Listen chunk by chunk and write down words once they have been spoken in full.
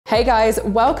Hey guys,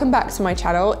 welcome back to my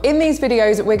channel. In these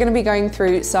videos, we're gonna be going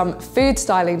through some food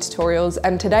styling tutorials,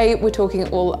 and today we're talking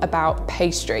all about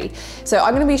pastry. So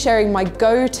I'm gonna be sharing my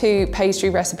go-to pastry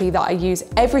recipe that I use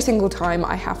every single time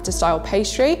I have to style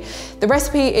pastry. The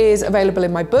recipe is available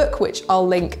in my book, which I'll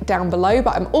link down below,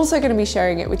 but I'm also gonna be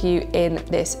sharing it with you in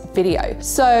this video.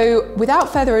 So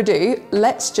without further ado,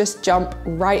 let's just jump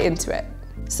right into it.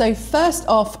 So first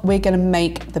off, we're gonna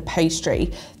make the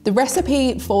pastry. The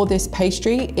recipe for this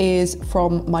pastry is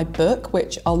from my book,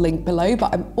 which I'll link below,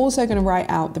 but I'm also gonna write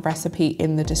out the recipe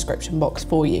in the description box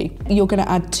for you. You're gonna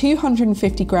add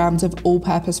 250 grams of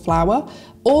all-purpose flour,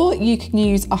 or you can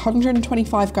use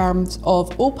 125 grams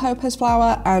of all-purpose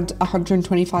flour and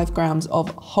 125 grams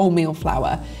of wholemeal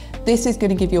flour. This is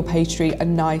gonna give your pastry a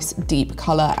nice deep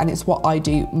color, and it's what I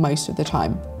do most of the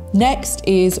time. Next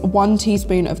is 1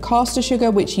 teaspoon of caster sugar,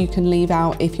 which you can leave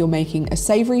out if you're making a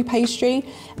savoury pastry,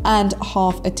 and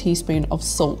half a teaspoon of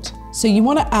salt. So you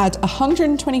want to add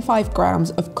 125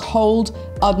 grams of cold,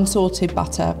 unsalted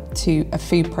butter to a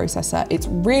food processor. It's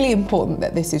really important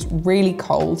that this is really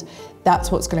cold.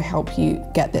 That's what's going to help you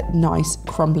get that nice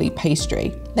crumbly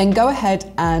pastry. Then go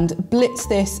ahead and blitz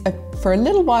this for a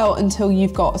little while until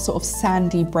you've got a sort of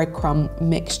sandy breadcrumb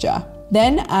mixture.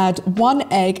 Then add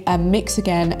 1 egg and mix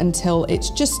again until it's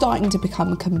just starting to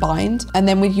become combined. And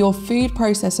then with your food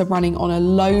processor running on a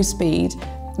low speed,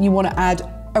 you want to add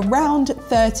around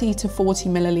 30 to 40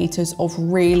 milliliters of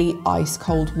really ice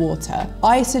cold water.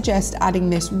 I suggest adding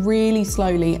this really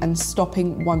slowly and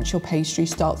stopping once your pastry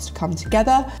starts to come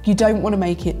together. You don't want to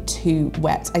make it too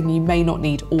wet, and you may not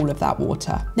need all of that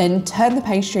water. Then turn the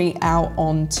pastry out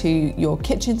onto your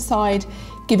kitchen side.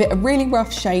 Give it a really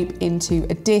rough shape into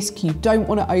a disc. You don't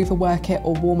want to overwork it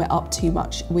or warm it up too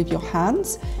much with your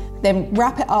hands. Then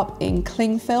wrap it up in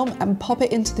cling film and pop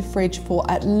it into the fridge for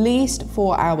at least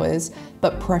 4 hours,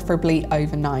 but preferably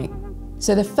overnight.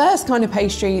 So the first kind of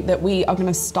pastry that we are going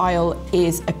to style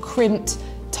is a crimped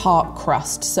tart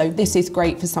crust. So this is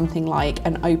great for something like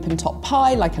an open top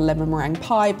pie, like a lemon meringue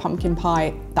pie, pumpkin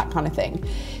pie, that kind of thing.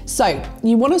 So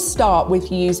you want to start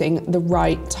with using the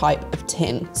right type of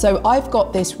tin. So I've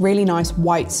got this really nice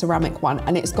white ceramic one,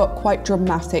 and it's got quite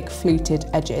dramatic fluted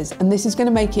edges, and this is going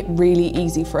to make it really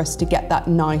easy for us to get that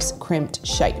nice crimped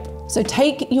shape. So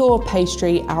take your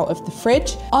pastry out of the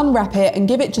fridge, unwrap it, and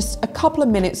give it just a couple of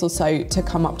minutes or so to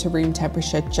come up to room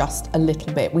temperature just a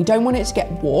little bit. We don't want it to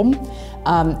get warm,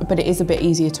 but it is a bit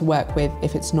easier to work with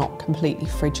if it's not completely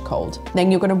fridge cold.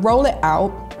 Then you're gonna roll it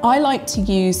out. I like to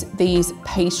use these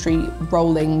pastry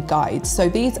rolling guides. So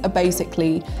these are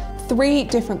basically 3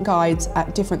 different guides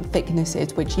at different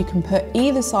thicknesses, which you can put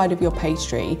either side of your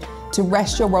pastry to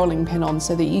rest your rolling pin on,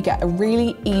 so that you get a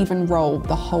really even roll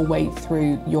the whole way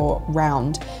through your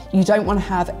round. You don't want to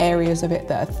have areas of it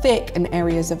that are thick and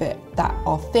areas of it that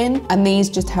are thin, and these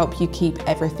just help you keep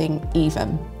everything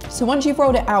even. So once you've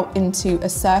rolled it out into a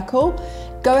circle,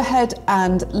 go ahead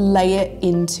and lay it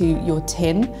into your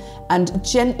tin and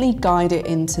gently guide it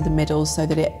into the middle so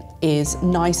that it is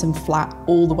nice and flat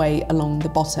all the way along the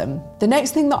bottom. The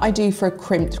next thing that I do for a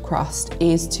crimped crust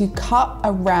is to cut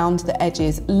around the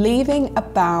edges, leaving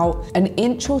about 1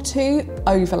 inch or 2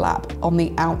 overlap on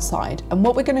the outside. And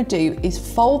what we're gonna do is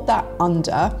fold that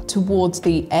under towards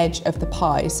the edge of the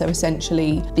pie. So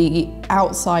essentially the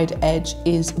outside edge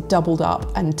is doubled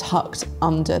up and tucked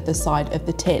under the side of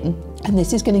the tin. And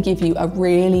this is gonna give you a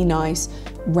really nice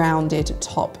rounded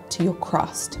top to your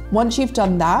crust. Once you've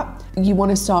done that, you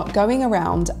want to start going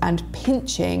around and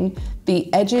pinching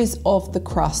the edges of the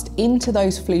crust into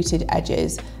those fluted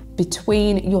edges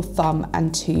between your thumb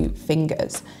and 2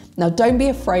 fingers. Now don't be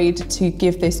afraid to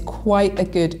give this quite a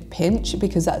good pinch,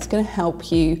 because that's going to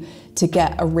help you to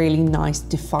get a really nice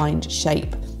defined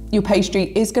shape. Your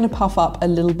pastry is going to puff up a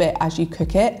little bit as you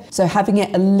cook it, so having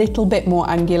it a little bit more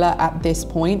angular at this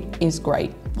point is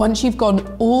great. Once you've gone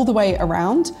all the way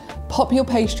around, pop your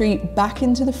pastry back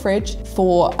into the fridge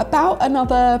for about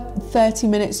another 30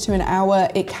 minutes to an hour.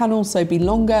 It can also be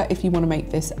longer if you want to make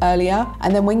this earlier.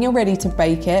 And then when you're ready to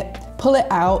bake it, pull it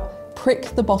out,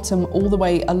 prick the bottom all the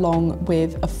way along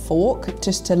with a fork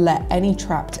just to let any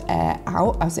trapped air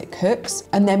out as it cooks,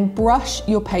 and then brush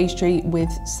your pastry with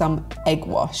some egg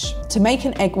wash. To make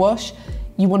an egg wash,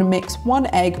 you want to mix 1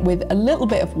 egg with a little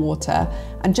bit of water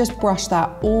and just brush that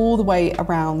all the way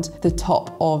around the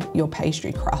top of your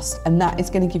pastry crust. And that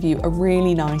is going to give you a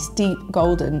really nice, deep,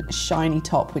 golden, shiny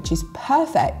top, which is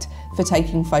perfect for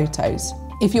taking photos.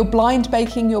 If you're blind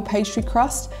baking your pastry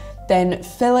crust, then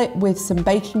fill it with some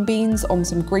baking beans on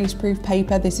some greaseproof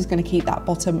paper. This is going to keep that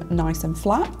bottom nice and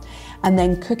flat, and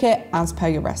then cook it as per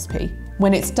your recipe.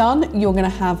 When it's done, you're gonna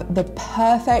have the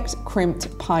perfect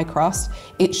crimped pie crust.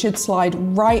 It should slide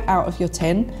right out of your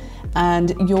tin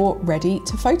and you're ready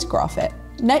to photograph it.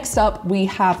 Next up, we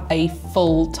have a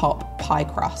full top pie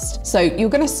crust. So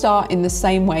you're gonna start in the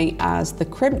same way as the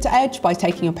crimped edge by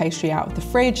taking your pastry out of the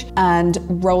fridge and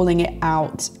rolling it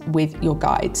out with your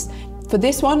guides. For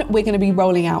this one, we're gonna be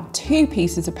rolling out 2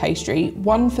 pieces of pastry,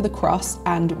 one for the crust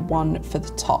and one for the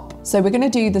top. So we're gonna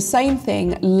do the same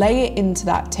thing, lay it into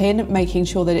that tin, making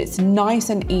sure that it's nice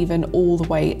and even all the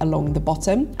way along the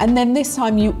bottom. And then this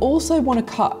time you also wanna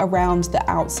cut around the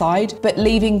outside, but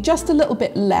leaving just a little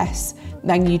bit less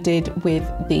than you did with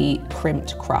the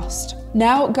crimped crust.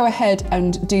 Now go ahead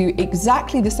and do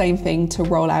exactly the same thing to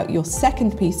roll out your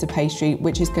second piece of pastry,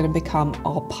 which is gonna become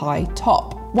our pie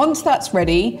top. Once that's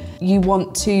ready, you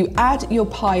want to add your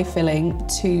pie filling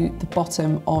to the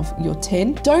bottom of your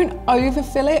tin. Don't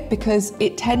overfill it because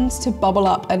it tends to bubble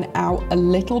up and out a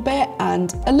little bit,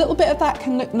 and a little bit of that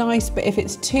can look nice, but if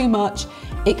it's too much,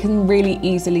 it can really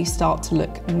easily start to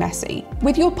look messy.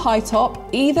 With your pie top,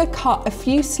 either cut a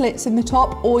few slits in the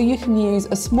top or you can use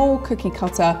a small cookie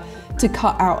cutter to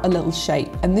cut out a little shape.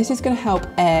 And this is going to help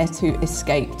air to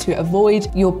escape to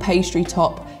avoid your pastry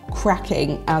top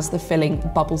cracking as the filling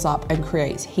bubbles up and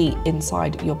creates heat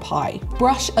inside your pie.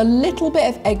 Brush a little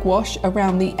bit of egg wash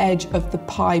around the edge of the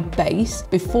pie base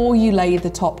before you lay the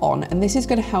top on, and this is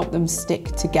going to help them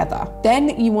stick together.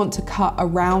 Then you want to cut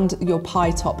around your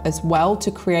pie top as well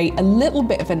to create a little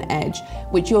bit of an edge,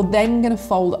 which you're then going to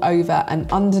fold over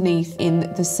and underneath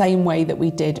in the same way that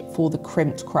we did for the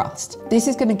crimped crust. This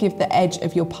is going to give the edge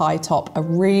of your pie top a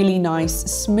really nice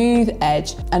smooth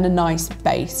edge and a nice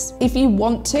base. If you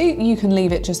want to, you can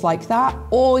leave it just like that,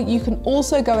 or you can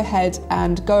also go ahead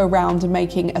and go around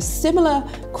making a similar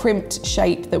crimped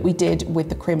shape that we did with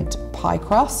the crimped pie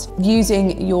crust,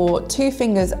 using your 2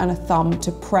 fingers and a thumb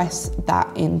to press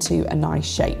that into a nice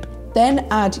shape. Then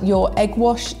add your egg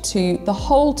wash to the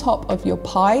whole top of your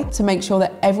pie to make sure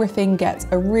that everything gets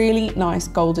a really nice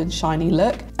golden shiny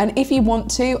look. And if you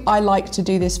want to, I like to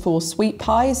do this for sweet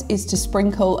pies, is to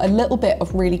sprinkle a little bit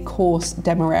of really coarse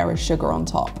demerara sugar on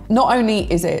top. Not only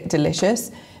is it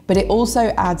delicious, but it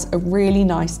also adds a really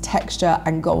nice texture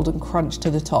and golden crunch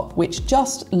to the top, which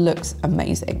just looks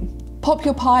amazing. Pop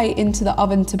your pie into the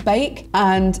oven to bake,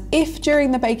 and if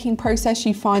during the baking process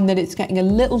you find that it's getting a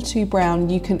little too brown,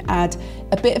 you can add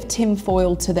a bit of tin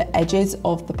foil to the edges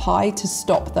of the pie to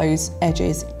stop those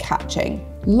edges catching.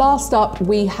 Last up,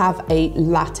 we have a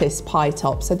lattice pie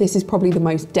top. So this is probably the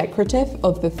most decorative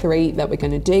of the 3 that we're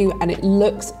going to do, and it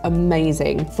looks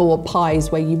amazing for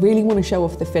pies where you really want to show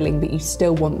off the filling, but you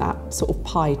still want that sort of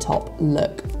pie top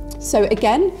look. So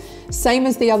again, same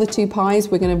as the other 2 pies,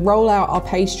 we're going to roll out our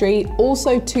pastry,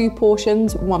 also 2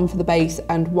 portions, one for the base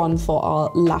and one for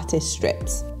our lattice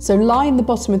strips. So line the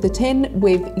bottom of the tin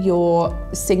with your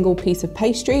single piece of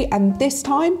pastry, and this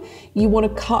time you want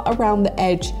to cut around the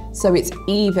edge so it's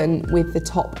even with the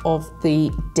top of the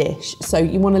dish. So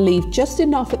you want to leave just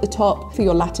enough at the top for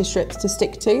your lattice strips to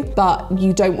stick to, but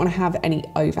you don't want to have any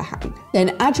overhang.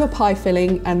 Then add your pie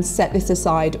filling and set this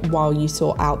aside while you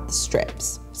sort out the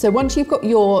strips. So once you've got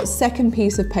your second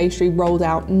piece of pastry rolled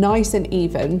out nice and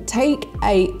even, take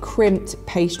a crimped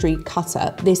pastry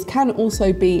cutter. This can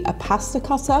also be a pasta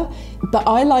cutter, but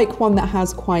I like one that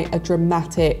has quite a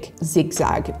dramatic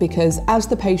zigzag, because as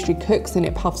the pastry cooks and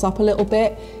it puffs up a little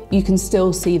bit, you can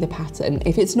still see the pattern.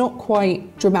 If it's not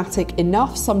quite dramatic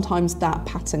enough, sometimes that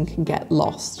pattern can get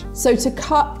lost. So to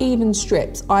cut even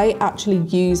strips, I actually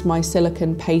use my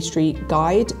silicone pastry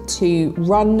guide to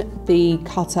run the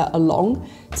cutter along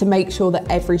to make sure that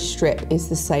every strip is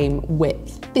the same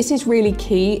width. This is really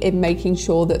key in making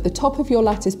sure that the top of your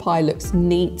lattice pie looks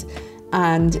neat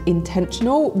and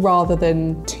intentional rather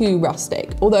than too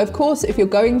rustic. Although of course, if you're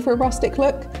going for a rustic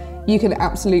look, you can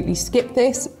absolutely skip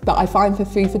this, but I find for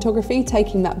food photography,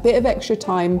 taking that bit of extra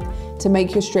time to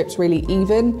make your strips really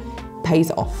even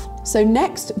pays off. So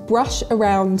next, brush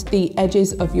around the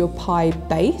edges of your pie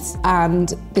base,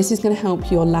 and this is going to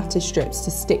help your lattice strips to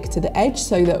stick to the edge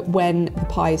so that when the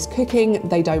pie is cooking,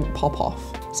 they don't pop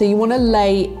off. So you want to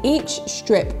lay each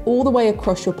strip all the way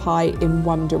across your pie in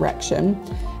one direction,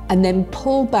 and then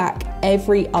pull back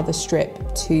every other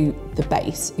strip to the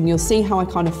base. And you'll see how I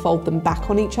kind of fold them back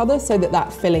on each other so that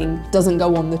that filling doesn't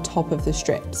go on the top of the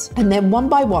strips. And then one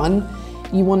by one,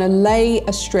 you want to lay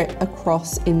a strip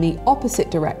across in the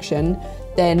opposite direction,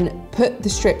 then put the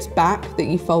strips back that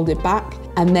you folded back,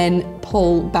 and then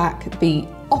pull back the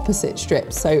opposite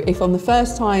strips. So if on the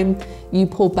first time you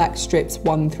pulled back strips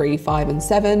 1, 3, 5, and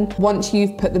 7, once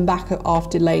you've put them back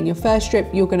after laying your first strip,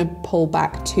 you're going to pull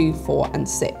back 2, 4, and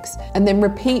 6. And then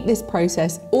repeat this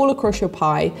process all across your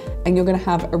pie, and you're going to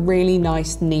have a really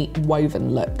nice, neat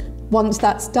woven look. Once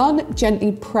that's done,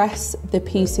 gently press the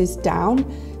pieces down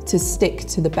to stick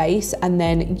to the base, and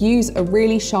then use a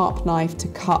really sharp knife to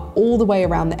cut all the way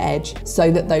around the edge so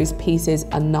that those pieces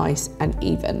are nice and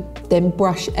even. Then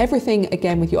brush everything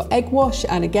again with your egg wash,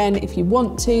 and again, if you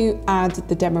want to, add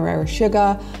the demerara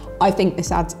sugar. I think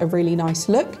this adds a really nice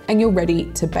look, and you're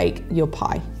ready to bake your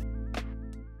pie.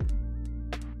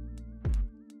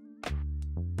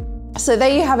 So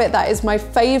there you have it. That is my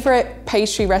favorite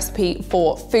pastry recipe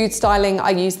for food styling.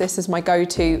 I use this as my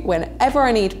go-to whenever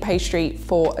I need pastry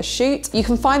for a shoot. You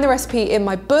can find the recipe in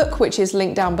my book, which is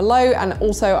linked down below, and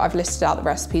also I've listed out the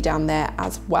recipe down there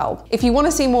as well. If you want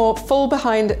to see more full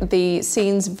behind the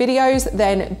scenes videos,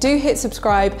 then do hit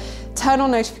subscribe, turn on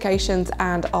notifications,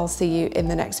 and I'll see you in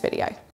the next video.